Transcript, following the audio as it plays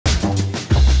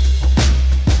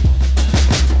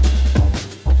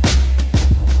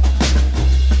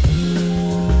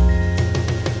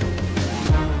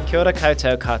Kia ora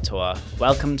koutou katoa.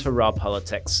 Welcome to Raw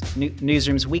Politics,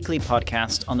 Newsroom's weekly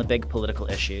podcast on the big political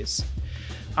issues.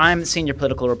 I'm senior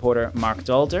political reporter Marc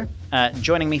Daalder.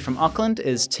 Joining me from Auckland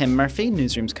is Tim Murphy,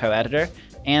 Newsroom's co-editor,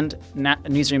 and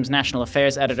Newsroom's national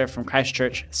affairs editor from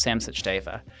Christchurch, Sam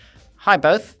Sachdeva. Hi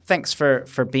both. Thanks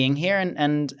for being here,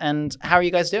 and how are you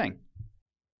guys doing?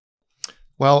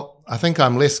 Well, I think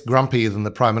I'm less grumpy than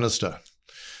the Prime Minister,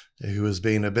 who has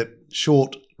been a bit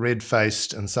short,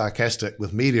 red-faced and sarcastic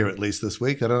with media, at least this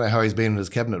week. I don't know how he's been in his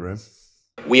cabinet room.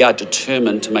 We are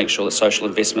determined to make sure that social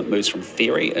investment moves from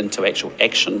theory into actual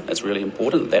action. It's really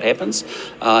important that happens,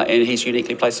 and he's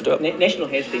uniquely placed to do it. National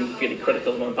has been fairly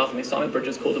critical of him, apart from me. Simon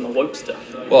Bridges called him a wokester.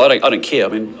 Well, I don't care. I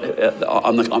mean,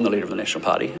 I'm the leader of the National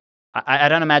Party. I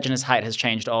don't imagine his height has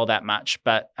changed all that much,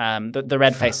 but the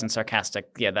red-faced and sarcastic,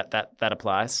 yeah, that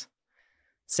applies.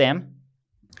 Sam?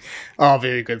 Oh,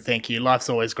 very good, thank you. Life's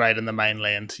always great in the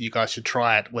mainland. You guys should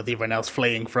try it with everyone else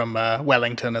fleeing from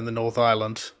Wellington and the North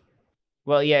Island.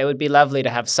 Well, yeah, it would be lovely to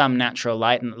have some natural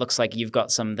light, and it looks like you've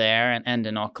got some there and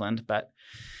in Auckland, but...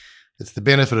 It's the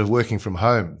benefit of working from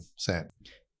home, Sam.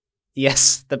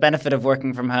 Yes, the benefit of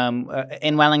working from home.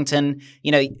 In Wellington,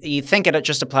 you know, you think it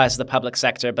just applies to the public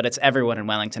sector, but it's everyone in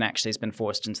Wellington actually has been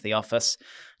forced into the office.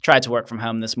 Tried to work from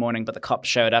home this morning, but the cops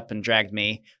showed up and dragged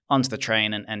me onto the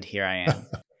train, and here I am.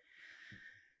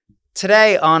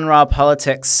 Today on Raw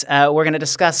Politics, we're going to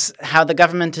discuss how the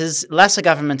government is less a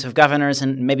government of governors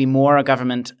and maybe more a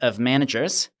government of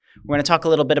managers. We're going to talk a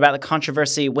little bit about the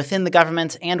controversy within the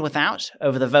government and without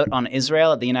over the vote on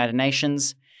Israel at the United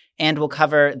Nations. And we'll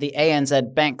cover the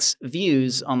ANZ Bank's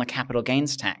views on the capital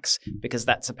gains tax, because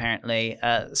that's apparently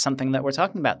something that we're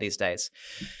talking about these days.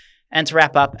 And to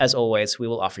wrap up, as always, we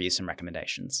will offer you some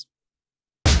recommendations.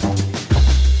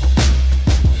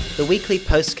 The weekly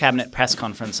post-cabinet press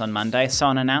conference on Monday saw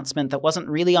an announcement that wasn't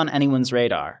really on anyone's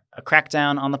radar, a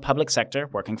crackdown on the public sector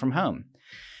working from home.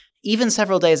 Even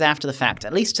several days after the fact,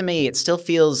 at least to me, it still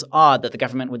feels odd that the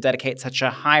government would dedicate such a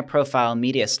high-profile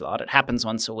media slot. It happens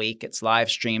once a week. It's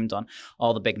live-streamed on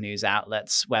all the big news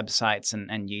outlets, websites,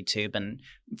 and YouTube, and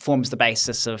forms the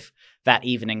basis of that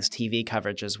evening's TV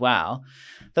coverage as well.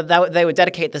 That they would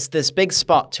dedicate this big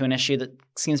spot to an issue that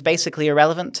seems basically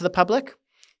irrelevant to the public.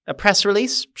 A press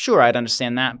release? Sure, I'd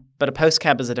understand that, but a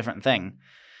postcab is a different thing.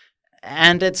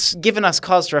 And it's given us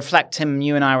cause to reflect. Tim,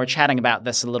 you and I were chatting about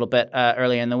this a little bit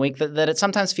earlier in the week, that it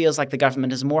sometimes feels like the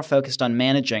government is more focused on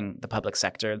managing the public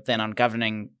sector than on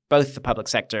governing both the public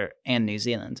sector and New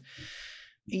Zealand.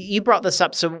 You brought this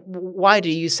up, so why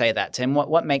do you say that, Tim?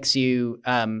 What makes you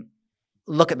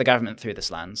look at the government through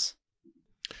this lens?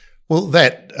 Well,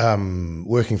 that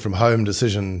working from home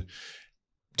decision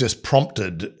just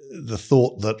prompted the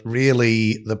thought that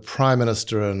really the Prime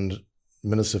Minister and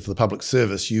Minister for the Public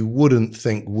Service, you wouldn't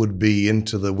think would be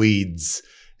into the weeds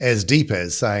as deep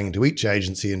as saying to each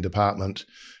agency and department,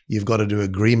 you've got to do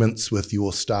agreements with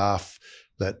your staff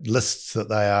that lists that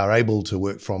they are able to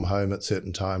work from home at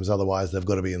certain times, otherwise they've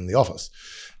got to be in the office.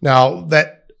 Now,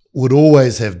 that would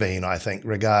always have been, I think,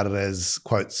 regarded as,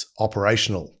 quotes,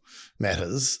 operational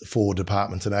matters for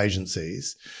departments and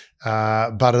agencies.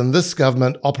 But in this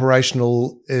government,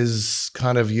 operational is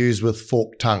kind of used with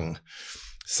forked tongue.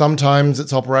 Sometimes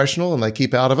it's operational and they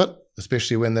keep out of it,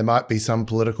 especially when there might be some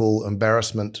political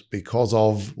embarrassment because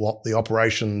of what the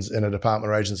operations in a department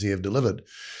or agency have delivered.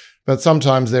 But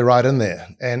sometimes they're right in there.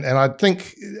 And I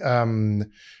think,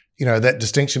 that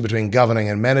distinction between governing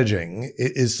and managing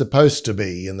is supposed to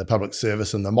be in the public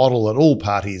service, and the model that all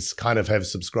parties kind of have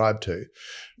subscribed to,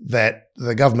 that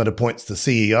the government appoints the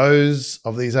CEOs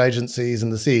of these agencies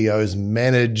and the CEOs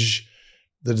manage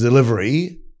the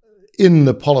delivery in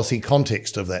the policy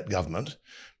context of that government.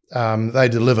 They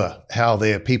deliver how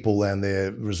their people and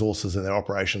their resources and their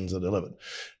operations are delivered.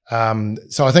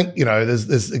 So I think,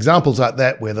 there's examples like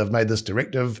that where they've made this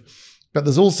directive, but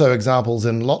there's also examples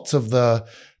in lots of the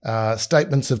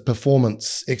statements of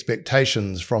performance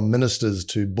expectations from ministers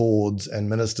to boards and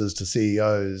ministers to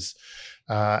CEOs,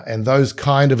 and those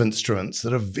kind of instruments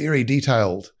that are very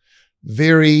detailed,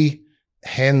 very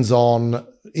hands-on,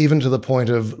 even to the point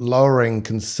of lowering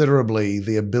considerably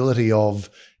the ability of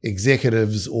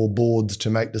executives or boards to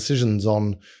make decisions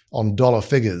on dollar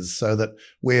figures, so that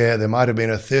where there might have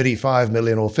been a $35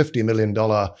 million or $50 million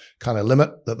kind of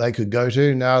limit that they could go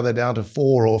to, now they're down to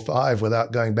 4 or 5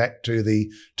 without going back to the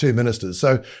 2 ministers.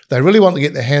 So they really want to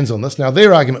get their hands on this. Now,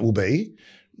 their argument will be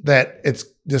that it's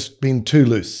just been too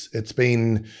loose. It's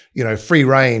been, free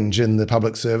range in the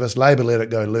public service. Labor let it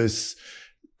go loose.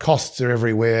 Costs are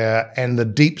everywhere, and the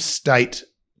deep state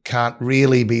can't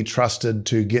really be trusted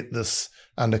to get this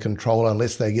under control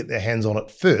unless they get their hands on it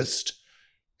first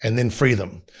and then free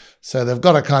them. So they've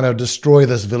got to kind of destroy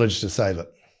this village to save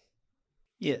it.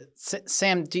 Yeah,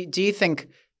 Sam, do you think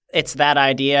it's that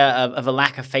idea of a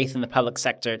lack of faith in the public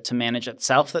sector to manage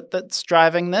itself that's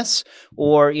driving this?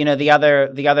 Or, the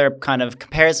other kind of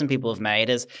comparison people have made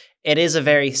is it is a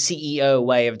very CEO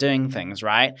way of doing things,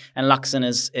 right? And Luxon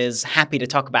is happy to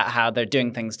talk about how they're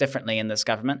doing things differently in this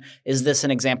government. Is this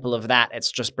an example of that?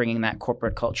 It's just bringing that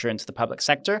corporate culture into the public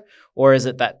sector? Or is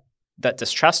it that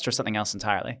distrust or something else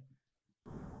entirely?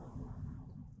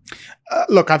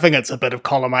 Look, I think it's a bit of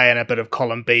column A and a bit of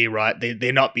column B, right?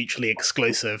 They're not mutually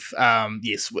exclusive.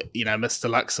 Yes, Mr.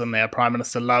 Luxon, our Prime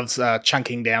Minister, loves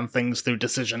chunking down things through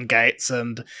decision gates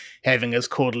and having his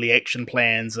quarterly action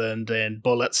plans and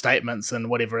bullet statements and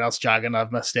whatever else jargon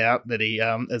I've missed out that he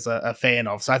is a fan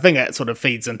of. So I think it sort of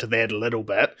feeds into that a little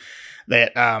bit.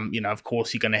 That, of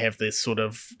course, you're going to have this sort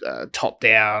of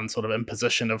top-down sort of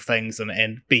imposition of things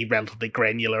and be relatively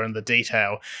granular in the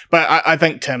detail. But I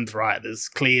think Tim's right. There's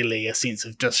clearly a sense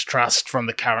of distrust from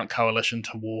the current coalition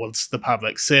towards the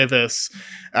public service.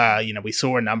 We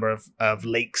saw a number of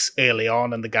leaks early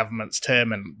on in the government's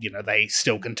term, and, they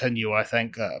still continue, I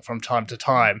think, from time to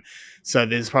time. So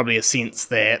there's probably a sense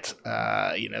that,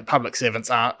 public servants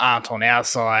aren't on our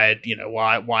side.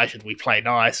 Why should we play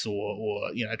nice or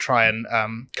try and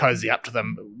cozy up to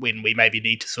them when we maybe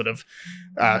need to sort of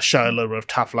show a little bit of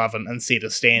tough love and set a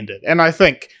standard? And I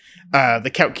think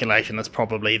the calculation is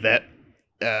probably that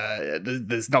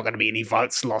there's not going to be any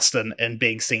votes lost in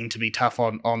being seen to be tough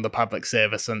on the public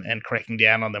service and cracking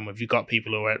down on them. If you've got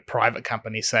people who are at private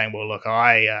companies saying, well, look,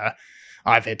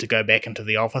 I've had to go back into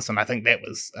the office, and I think that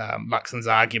was Luxon's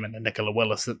argument and Nicola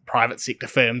Willis, that private sector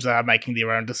firms are making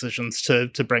their own decisions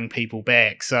to bring people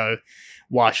back. So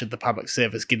why should the public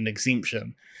service get an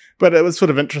exemption? But it was sort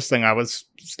of interesting. I was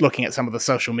looking at some of the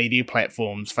social media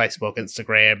platforms, Facebook,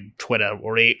 Instagram, Twitter,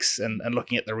 or X, and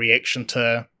looking at the reaction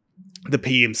to the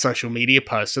PM's social media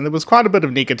posts, and there was quite a bit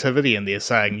of negativity in there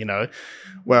saying,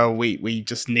 well, we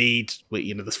just need,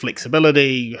 this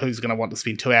flexibility, who's going to want to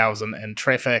spend 2 hours in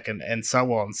traffic and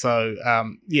so on. So,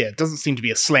 it doesn't seem to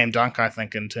be a slam dunk, I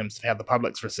think, in terms of how the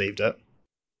public's received it.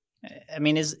 I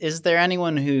mean, is there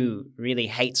anyone who really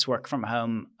hates work from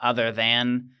home other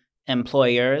than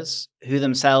employers who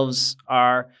themselves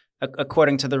are,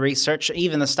 according to the research,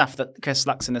 even the stuff that Chris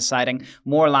Luxon is citing,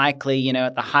 more likely,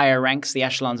 at the higher ranks, the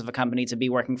echelons of a company, to be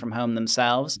working from home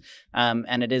themselves.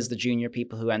 And it is the junior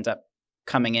people who end up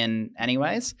coming in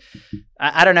anyways?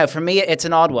 I don't know. For me, it's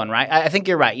an odd one, right? I think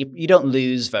you're right. You don't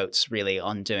lose votes really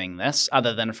on doing this,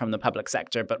 other than from the public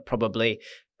sector, but probably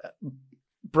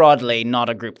broadly not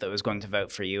a group that was going to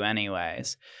vote for you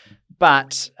anyways.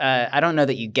 But I don't know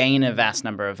that you gain a vast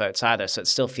number of votes either, so it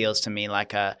still feels to me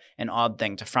like an odd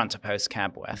thing to front a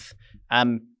post-cab with.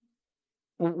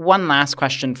 One last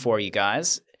question for you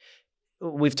guys.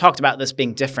 We've talked about this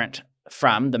being different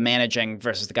from the managing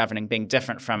versus the governing being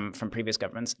different from previous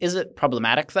governments. Is it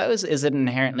problematic, though? Is it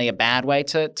inherently a bad way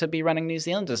to be running New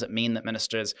Zealand? Does it mean that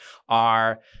ministers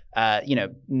are,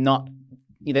 not...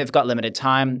 they've got limited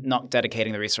time, not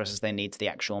dedicating the resources they need to the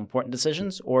actual important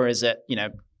decisions? Or is it,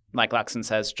 like Luxon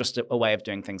says, just a way of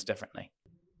doing things differently?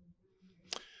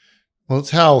 Well,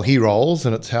 it's how he rolls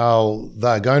and it's how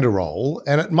they're going to roll.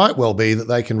 And it might well be that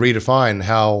they can redefine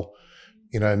how,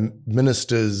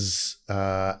 ministers,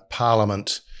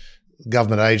 parliament,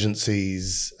 government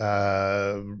agencies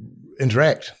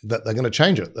interact, that they're going to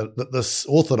change it. That this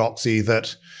orthodoxy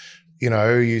that,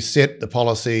 you set the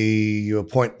policy, you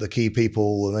appoint the key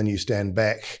people, and then you stand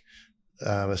back,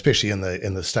 especially in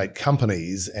the state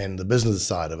companies and the business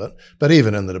side of it, but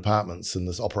even in the departments in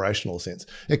this operational sense.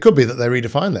 It could be that they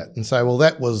redefine that and say, well,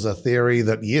 that was a theory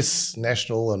that, yes,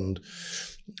 National and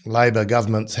Labor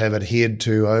governments have adhered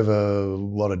to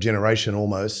over, a generation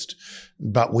almost,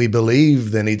 but we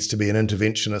believe there needs to be an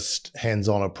interventionist,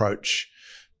 hands-on approach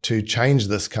to change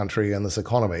this country and this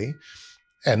economy,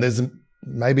 and there's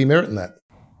maybe merit in that.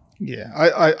 Yeah,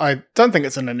 I don't think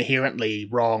it's an inherently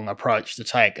wrong approach to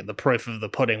take. The proof of the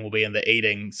pudding will be in the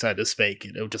eating, so to speak.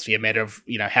 It'll just be a matter of,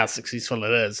 how successful it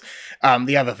is.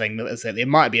 The other thing is that there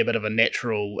might be a bit of a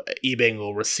natural ebbing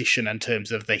or recession in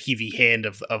terms of the heavy hand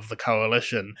of the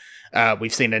coalition.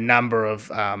 We've seen a number of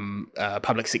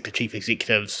public sector chief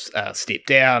executives step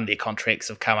down. Their contracts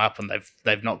have come up and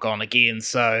they've not gone again.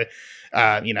 So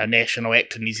National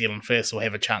Act and New Zealand First will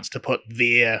have a chance to put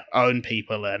their own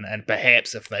people in, and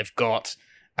perhaps if they've got,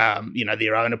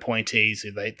 their own appointees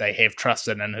who they have trust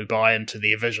in and who buy into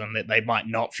their vision, that they might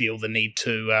not feel the need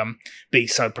to be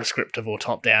so prescriptive or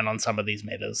top down on some of these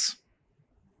matters.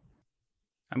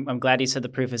 I'm glad you said the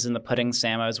proof is in the pudding,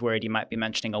 Sam. I was worried you might be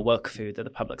mentioning a woke food that the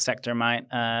public sector might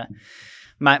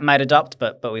might adopt,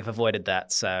 but we've avoided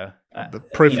that. So the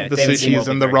proof of the David sushi Seymour is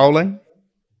will in be the very rolling.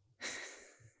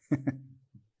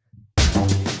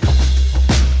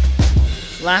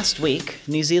 Last week,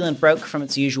 New Zealand broke from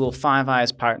its usual Five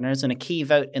Eyes partners in a key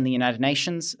vote in the United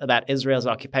Nations about Israel's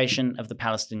occupation of the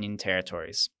Palestinian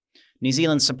territories. New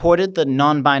Zealand supported the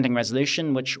non-binding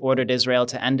resolution, which ordered Israel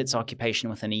to end its occupation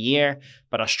within a year,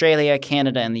 but Australia,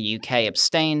 Canada, and the UK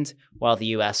abstained, while the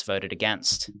US voted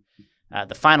against.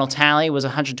 The final tally was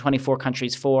 124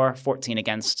 countries for, 14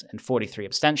 against, and 43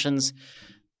 abstentions.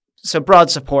 So broad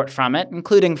support from it,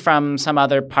 including from some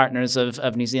other partners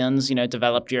of New Zealand's,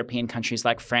 developed European countries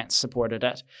like France supported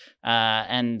it,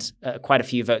 and quite a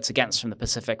few votes against from the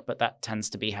Pacific, but that tends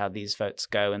to be how these votes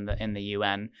go in the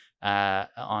UN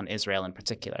on Israel in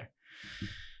particular.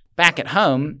 Back at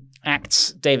home,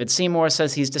 ACT's David Seymour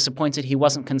says he's disappointed he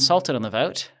wasn't consulted on the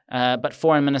vote, but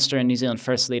Foreign Minister and New Zealand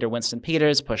First Leader Winston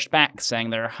Peters pushed back, saying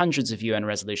there are hundreds of UN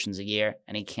resolutions a year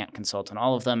and he can't consult on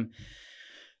all of them.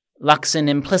 Luxon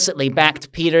implicitly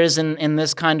backed Peters in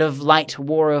this kind of light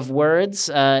war of words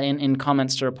in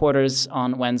comments to reporters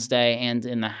on Wednesday and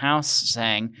in the House,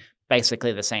 saying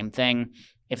basically the same thing.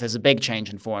 If there's a big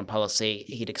change in foreign policy,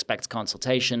 he'd expect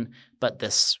consultation, but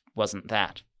this wasn't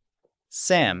that.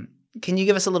 Sam, can you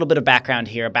give us a little bit of background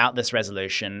here about this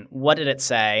resolution? What did it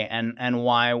say, and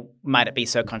why might it be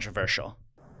so controversial?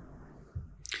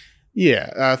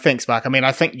 Yeah, thanks, Mark. I mean,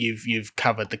 I think you've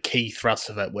covered the key thrust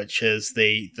of it, which is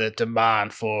the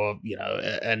demand for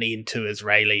an end to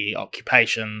Israeli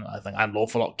occupation. I think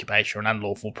unlawful occupation and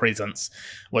unlawful presence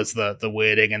was the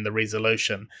wording in the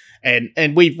resolution, and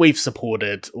we've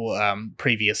supported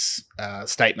previous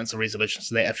statements or resolutions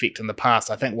to that effect in the past.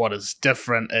 I think what is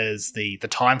different is the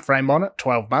time frame on it,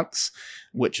 12 months.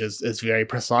 Which is very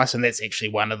precise, and that's actually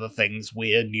one of the things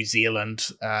where New Zealand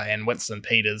and Winston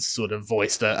Peters sort of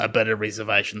voiced a bit of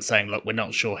reservation, saying, look, we're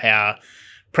not sure how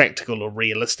practical or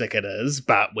realistic it is,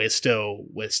 but we're still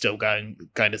going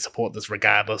to support this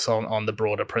regardless on the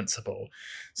broader principle.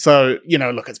 So,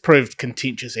 look, it's proved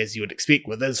contentious, as you would expect,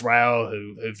 with Israel,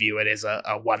 who view it as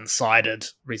a one-sided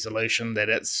resolution, that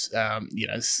it's,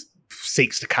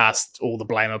 seeks to cast all the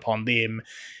blame upon them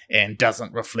and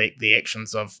doesn't reflect the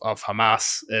actions of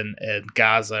Hamas in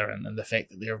Gaza and the fact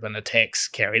that there have been attacks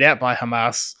carried out by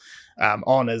Hamas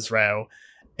on Israel.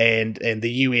 And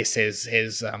the US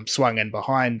has swung in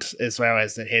behind Israel,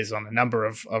 as it has on a number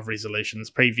of resolutions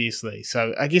previously.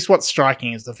 So I guess what's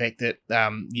striking is the fact that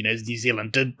New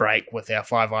Zealand did break with our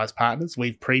Five Eyes partners.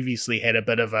 We've previously had a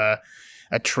bit of a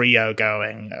trio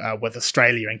going with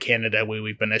Australia and Canada, where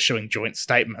we've been issuing joint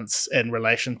statements in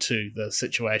relation to the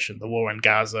situation, the war in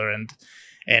Gaza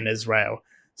and Israel.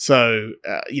 So,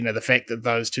 the fact that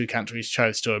those two countries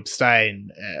chose to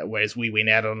abstain, whereas we went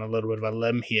out on a little bit of a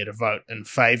limb here to vote in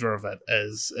favour of it,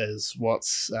 is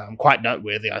what's quite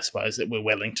noteworthy, I suppose, that we're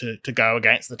willing to go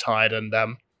against the tide and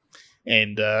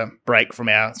break from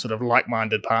our sort of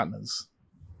like-minded partners.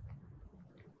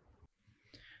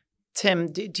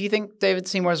 Tim, do you think David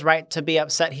Seymour's right to be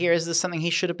upset here? Is this something he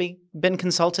should have been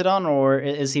consulted on, or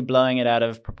is he blowing it out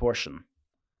of proportion?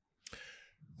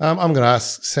 I'm going to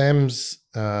ask Sam's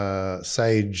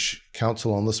sage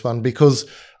counsel on this one, because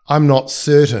I'm not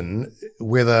certain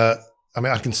whether,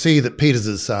 I can see that Peters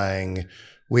is saying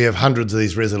we have hundreds of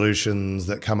these resolutions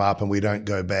that come up and we don't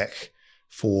go back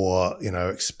for,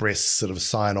 express sort of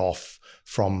sign off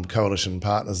from coalition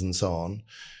partners and so on.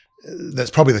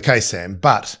 That's probably the case, Sam,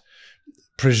 but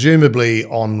presumably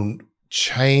on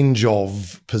change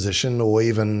of position or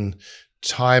even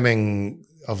timing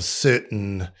of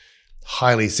certain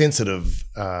highly sensitive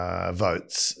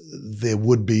votes, there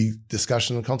would be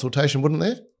discussion and consultation, wouldn't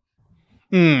there?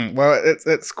 Well,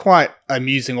 it's quite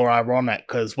amusing or ironic,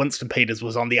 because Winston Peters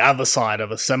was on the other side of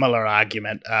a similar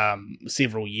argument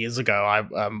several years ago.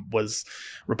 I was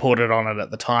reported on it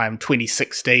at the time.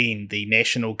 2016, the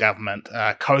national government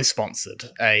co-sponsored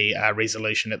a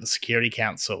resolution at the Security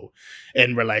Council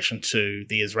in relation to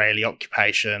the Israeli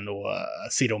occupation or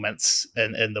settlements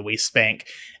in the West Bank,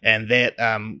 and that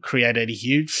created a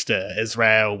huge stir.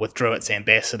 Israel withdrew its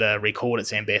ambassador, recalled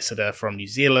its ambassador from New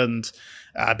Zealand.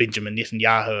 Benjamin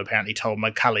Netanyahu apparently told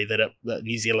McCulley that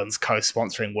New Zealand's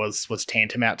co-sponsoring was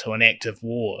tantamount to an act of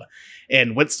war.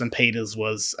 And Winston Peters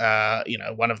was,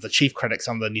 one of the chief critics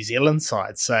on the New Zealand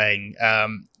side, saying,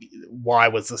 why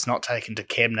was this not taken to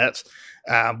cabinet?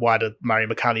 Why did Murray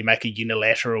McCulley make a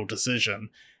unilateral decision?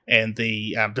 And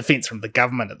the defence from the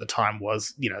government at the time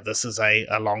was, this is a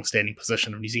long-standing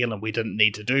position of New Zealand. We didn't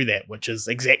need to do that, which is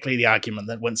exactly the argument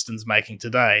that Winston's making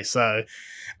today. So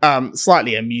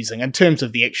slightly amusing. In terms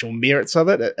of the actual merits of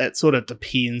it, it sort of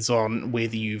depends on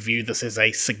whether you view this as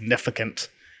a significant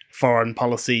foreign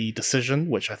policy decision,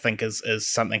 which I think is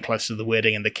something close to the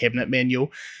wording in the cabinet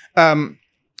manual.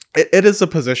 It is a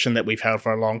position that we've held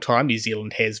for a long time. New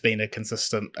Zealand has been a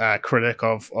consistent critic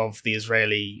of the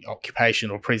Israeli occupation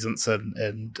or presence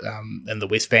in the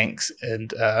West Banks, and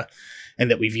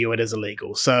that we view it as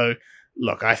illegal. So,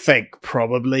 look, I think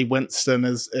probably Winston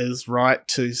is right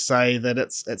to say that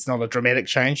it's not a dramatic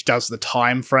change. Does the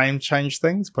time frame change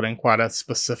things? Putting quite a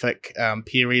specific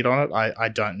period on it, I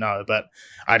don't know, but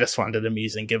I just find it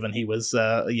amusing given he was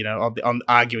on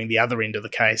arguing the other end of the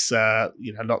case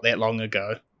not that long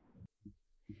ago.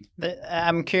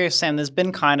 I'm curious, Sam, there's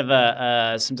been kind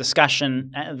of some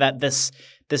discussion that this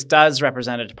does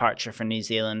represent a departure for New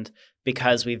Zealand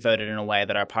because we voted in a way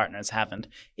that our partners haven't.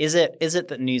 Is it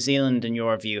that New Zealand, in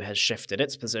your view, has shifted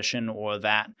its position, or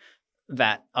that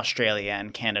Australia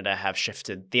and Canada have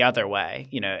shifted the other way?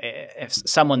 If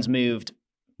someone's moved,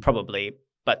 probably,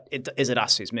 but is it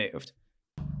us who's moved?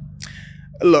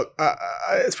 Look,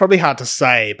 it's probably hard to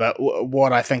say, but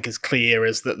what I think is clear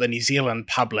is that the New Zealand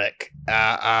public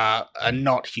are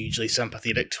not hugely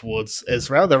sympathetic towards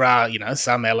Israel. There are,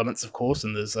 some elements, of course,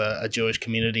 and there's a Jewish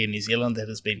community in New Zealand that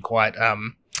has been quite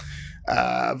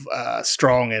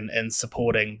strong in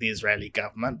supporting the Israeli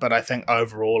government. But I think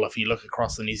overall, if you look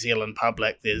across the New Zealand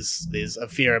public, there's a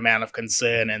fair amount of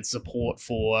concern and support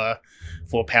for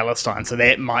Palestine. So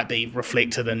that might be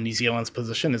reflected in New Zealand's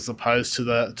position as opposed to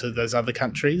those other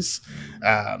countries.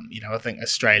 I think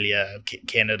Australia,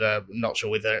 Canada, I'm not sure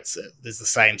whether there's the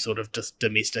same sort of just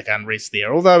domestic unrest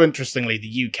there. Although interestingly,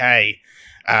 the UK,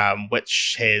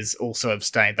 which has also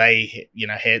abstained. They,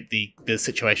 had the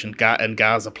situation in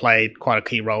Gaza played quite a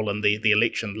key role in the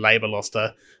election. Labour lost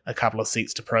a couple of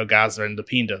seats to pro-Gaza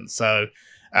independence. So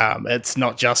it's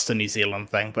not just a New Zealand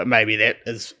thing, but maybe that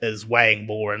is weighing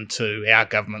more into our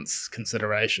government's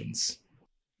considerations.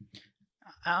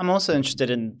 I'm also interested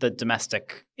in the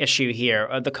domestic issue here,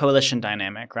 the coalition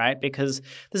dynamic, right? Because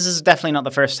this is definitely not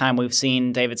the first time we've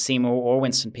seen David Seymour or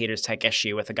Winston Peters take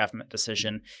issue with a government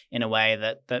decision in a way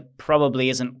that probably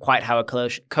isn't quite how a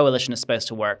coalition is supposed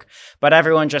to work. But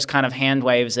everyone just kind of hand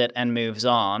waves it and moves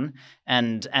on,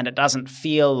 and it doesn't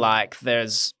feel like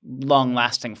there's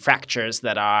long-lasting fractures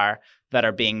that are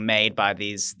being made by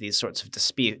these sorts of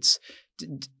disputes.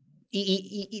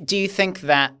 Do you think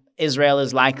that Israel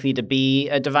is likely to be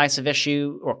a divisive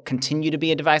issue or continue to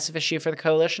be a divisive issue for the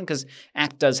coalition? Because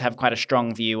ACT does have quite a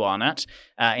strong view on it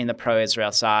in the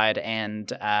pro-Israel side,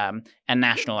 and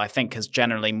National, I think, has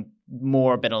generally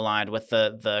more been aligned with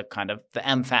the kind of the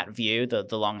MFAT view, the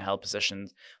long-held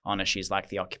positions on issues like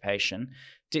the occupation.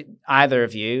 Do either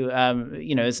of you,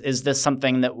 is this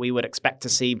something that we would expect to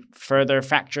see further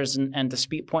fractures and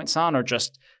dispute points on, or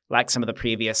just like some of the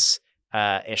previous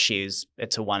issues,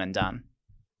 it's a one and done?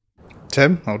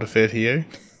 Tim, I'll defer to you.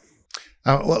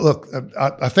 Well, look,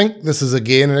 I think this is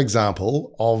again an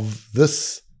example of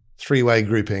this three-way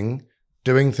grouping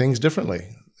doing things differently,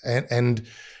 and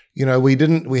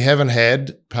we haven't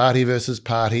had party versus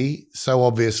party so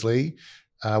obviously.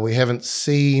 We haven't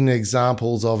seen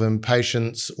examples of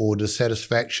impatience or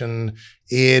dissatisfaction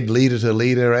aired leader to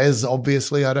leader as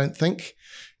obviously, I don't think,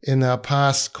 in our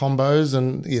past combos.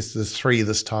 And yes, there's three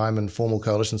this time in formal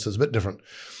coalitions, so it's a bit different.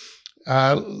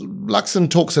 Luxon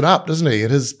talks it up, doesn't he?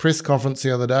 At his press conference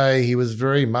the other day, he was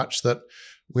very much that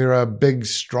we're a big,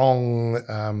 strong,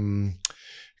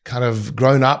 kind of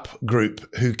grown-up group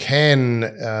who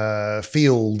can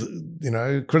field,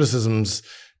 criticisms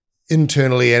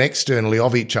internally and externally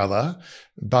of each other,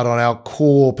 but on our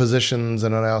core positions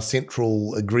and on our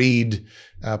central agreed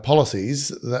policies,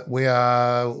 that we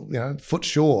are, foot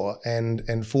sure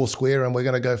and four square, and we're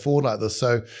going to go forward like this.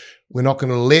 So we're not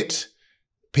going to let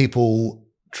people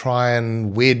try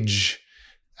and wedge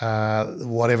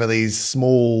whatever these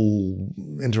small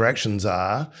interactions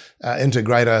are into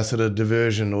greater sort of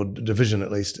diversion or division, at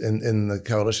least in the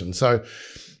coalition. So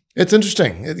it's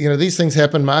interesting. These things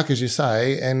happen, Mark, as you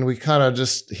say, and we kind of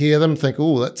just hear them, think,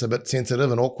 oh, that's a bit sensitive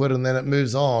and awkward, and then it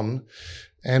moves on,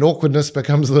 and awkwardness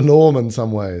becomes the norm in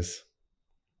some ways.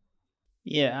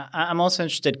 Yeah, I'm also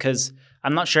interested because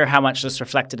I'm not sure how much this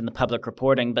reflected in the public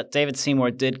reporting, but David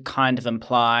Seymour did kind of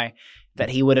imply that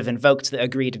he would have invoked the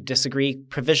agree to disagree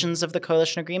provisions of the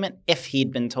coalition agreement if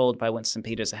he'd been told by Winston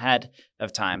Peters ahead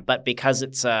of time. But because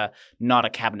it's not a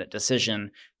cabinet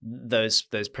decision, those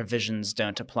provisions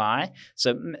don't apply.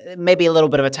 So maybe a little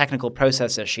bit of a technical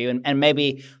process issue, and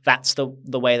maybe that's the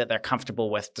way that they're comfortable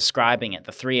with describing it.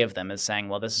 The three of them is saying,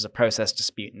 well, this is a process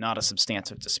dispute, not a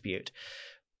substantive dispute.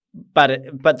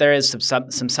 But there is some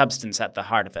substance at the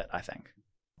heart of it, I think.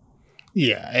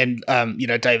 Yeah, and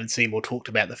David Seymour talked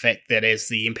about the fact that as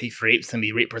the MP for Epsom,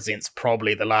 he represents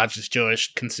probably the largest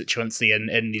Jewish constituency in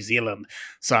New Zealand.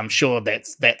 So I'm sure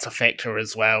that's a factor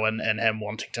as well in him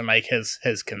wanting to make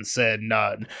his concern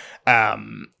known.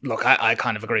 Look, I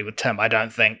kind of agree with Tim. I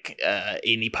don't think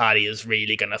any party is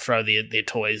really going to throw their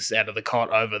toys out of the cot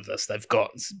over this. They've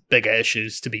got bigger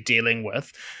issues to be dealing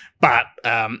with. But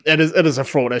it is a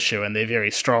fraught issue, and there are very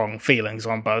strong feelings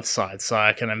on both sides. So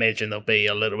I can imagine there'll be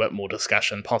a little bit more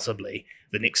discussion possibly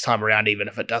the next time around, even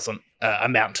if it doesn't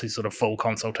amount to sort of full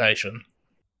consultation.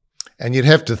 And you'd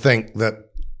have to think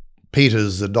that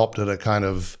Peter's adopted a kind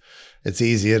of, it's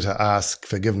easier to ask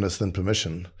forgiveness than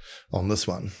permission on this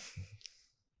one.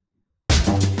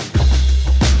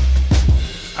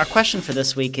 Our question for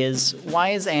this week is, why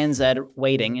is ANZ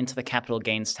wading into the capital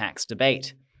gains tax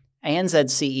debate? ANZ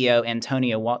CEO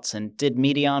Antonia Watson did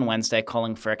media on Wednesday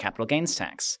calling for a capital gains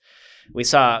tax. We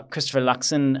saw Christopher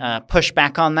Luxon push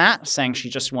back on that, saying she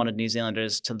just wanted New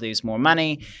Zealanders to lose more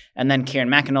money. And then Kieran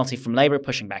McAnulty from Labour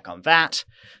pushing back on that,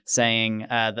 saying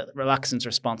that Luxon's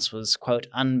response was, quote,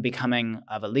 unbecoming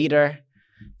of a leader.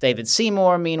 David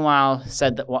Seymour, meanwhile,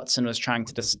 said that Watson was trying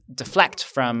to deflect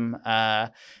from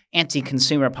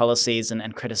anti-consumer policies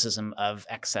and criticism of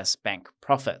excess bank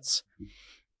profits.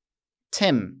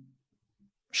 Tim,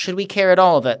 should we care at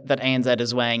all that ANZ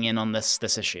is weighing in on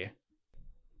this issue?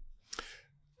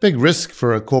 Big risk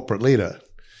for a corporate leader.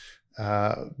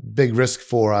 Big risk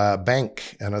for a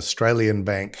bank, an Australian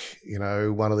bank,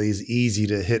 one of these easy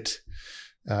to hit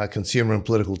consumer and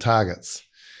political targets.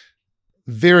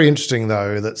 Very interesting,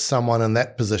 though, that someone in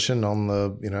that position on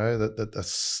the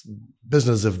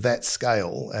business of that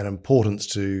scale and importance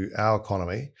to our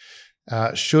economy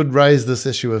should raise this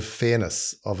issue of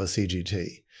fairness of a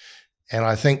CGT. And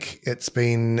I think it's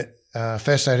been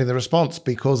fascinating, the response,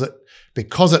 because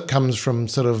it comes from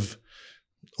sort of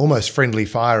almost friendly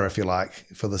fire, if you like,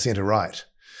 for the centre-right.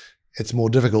 It's more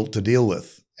difficult to deal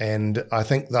with. And I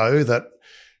think, though, that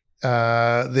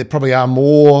there probably are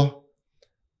more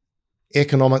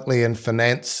economically and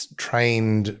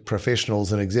finance-trained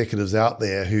professionals and executives out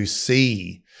there who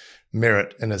see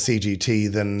merit in a CGT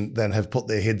than have put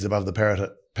their heads above the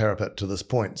parapet to this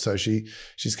point. So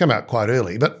she's come out quite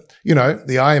early. But,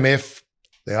 the IMF,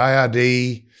 the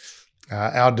IRD,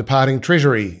 our departing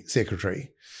Treasury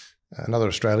Secretary, another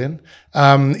Australian,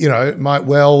 might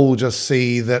well just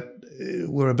see that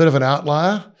we're a bit of an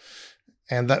outlier,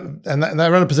 and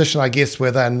they're in a position, I guess, where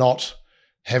they're not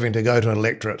having to go to an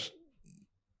electorate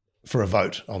for a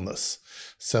vote on this.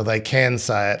 So they can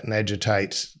say it and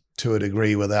agitate to a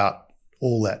degree without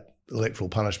all that electoral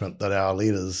punishment that our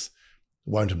leaders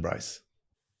won't embrace.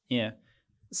 Yeah.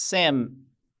 Sam,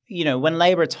 when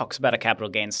Labour talks about a capital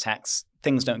gains tax,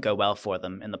 things don't go well for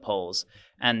them in the polls.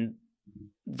 And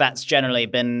that's generally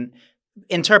been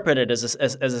interpreted as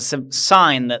a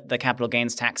sign that the capital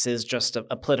gains tax is just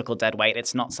a political deadweight.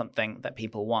 It's not something that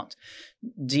people want.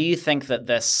 Do you think that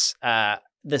this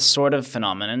sort of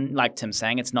phenomenon, like Tim's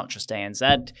saying, it's not just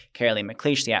ANZ. Caroline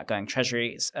McLeish, the outgoing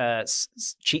Treasury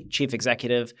chief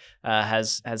executive,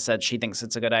 has said she thinks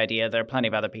it's a good idea. There are plenty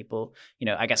of other people,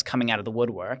 I guess, coming out of the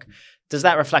woodwork. Does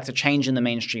that reflect a change in the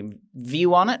mainstream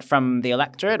view on it from the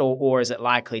electorate, or is it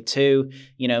likely to,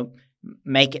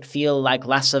 make it feel like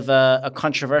less of a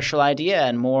controversial idea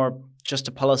and more just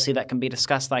a policy that can be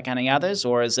discussed like any others,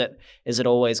 or is it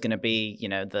always going to be,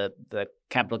 the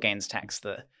capital gains tax,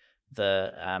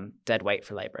 the dead weight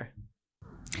for Labour?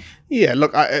 Yeah,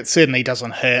 look, it certainly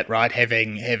doesn't hurt, right,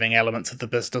 having elements of the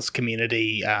business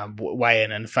community weigh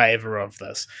in favour of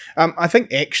this. I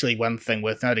think actually one thing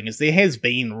worth noting is there has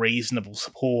been reasonable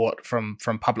support from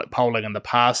public polling in the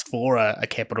past for a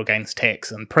capital gains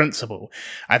tax in principle.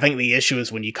 I think the issue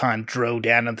is when you kind of drill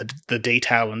down into the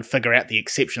detail and figure out the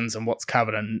exceptions and what's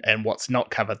covered and what's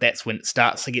not covered, that's when it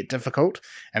starts to get difficult.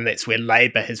 And that's where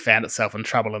Labour has found itself in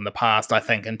trouble in the past, I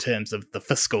think, in terms of the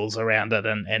fiscals around it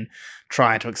and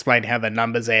trying to explain how the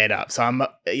numbers add up. So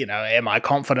am I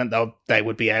confident they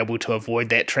would be able to avoid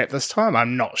that trap this time?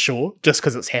 I'm not sure, just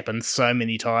because it's happened so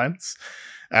many times.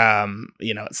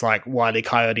 It's like Wile E.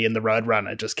 Coyote and the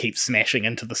Roadrunner just keeps smashing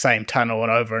into the same tunnel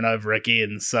and over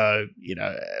again. So,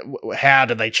 how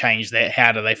do they change that?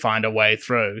 How do they find a way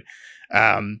through?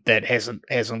 That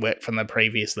hasn't worked for them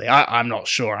previously. I'm not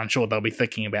sure. I'm sure they'll be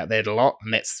thinking about that a lot,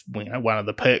 and that's one of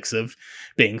the perks of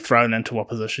being thrown into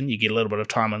opposition. You get a little bit of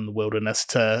time in the wilderness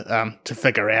to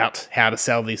figure out how to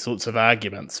sell these sorts of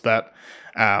arguments. But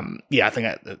I think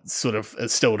it sort of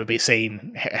is still to be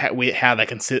seen how they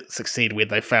can succeed where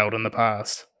they failed in the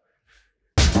past.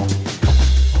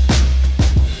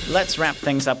 Let's wrap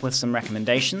things up with some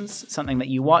recommendations, something that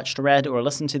you watched, read, or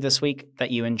listened to this week that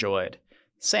you enjoyed.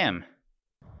 Sam.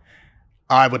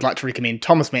 I would like to recommend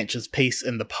Thomas Manch's piece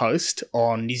in The Post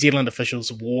on New Zealand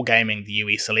officials wargaming the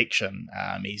US election.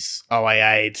 He's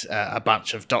OAA'd a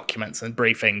bunch of documents and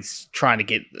briefings trying to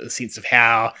get a sense of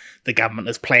how the government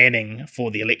is planning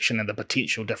for the election and the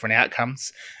potential different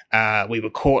outcomes. We were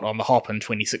caught on the hop in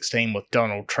 2016 with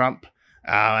Donald Trump,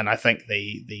 and I think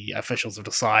the officials have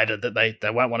decided that they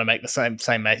won't want to make the same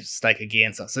mistake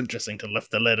again, so it's interesting to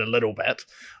lift the lid a little bit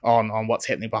on what's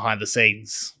happening behind the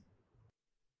scenes.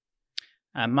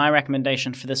 My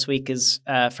recommendation for this week is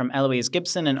from Eloise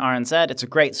Gibson in RNZ. It's a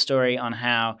great story on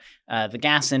how the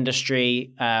gas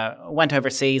industry went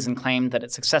overseas and claimed that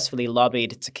it successfully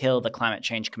lobbied to kill the Climate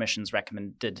Change Commission's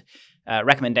recommendation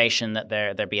that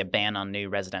there be a ban on new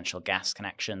residential gas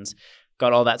connections.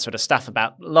 Got all that sort of stuff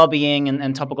about lobbying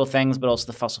and topical things, but also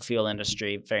the fossil fuel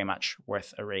industry. Very much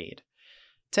worth a read.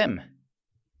 Tim.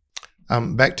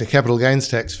 Back to capital gains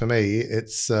tax for me.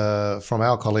 It's from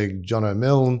our colleague John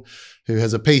O'Milne, who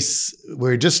has a piece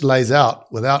where he just lays out,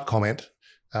 without comment,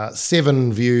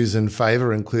 7 views in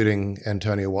favour, including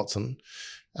Antonia Watson,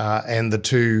 and the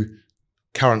 2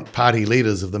 current party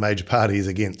leaders of the major parties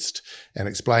against, and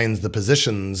explains the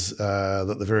positions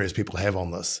that the various people have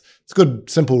on this. It's a good,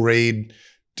 simple read,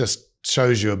 just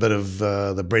shows you a bit of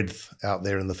the breadth out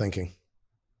there in the thinking.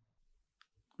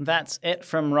 That's it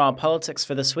from Raw Politics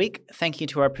for this week. Thank you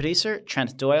to our producer,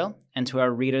 Trent Doyle, and to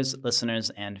our readers, listeners,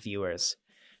 and viewers.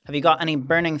 Have you got any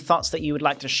burning thoughts that you would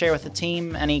like to share with the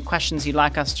team? Any questions you'd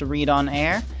like us to read on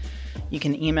air? You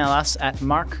can email us at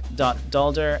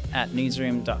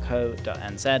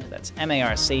marc.daalder@newsroom.co.nz. That's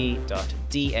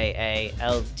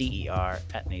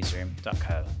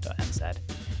marc.daalder@newsroom.co.nz.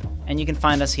 And you can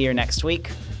find us here next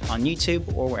week on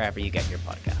YouTube or wherever you get your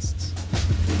podcasts.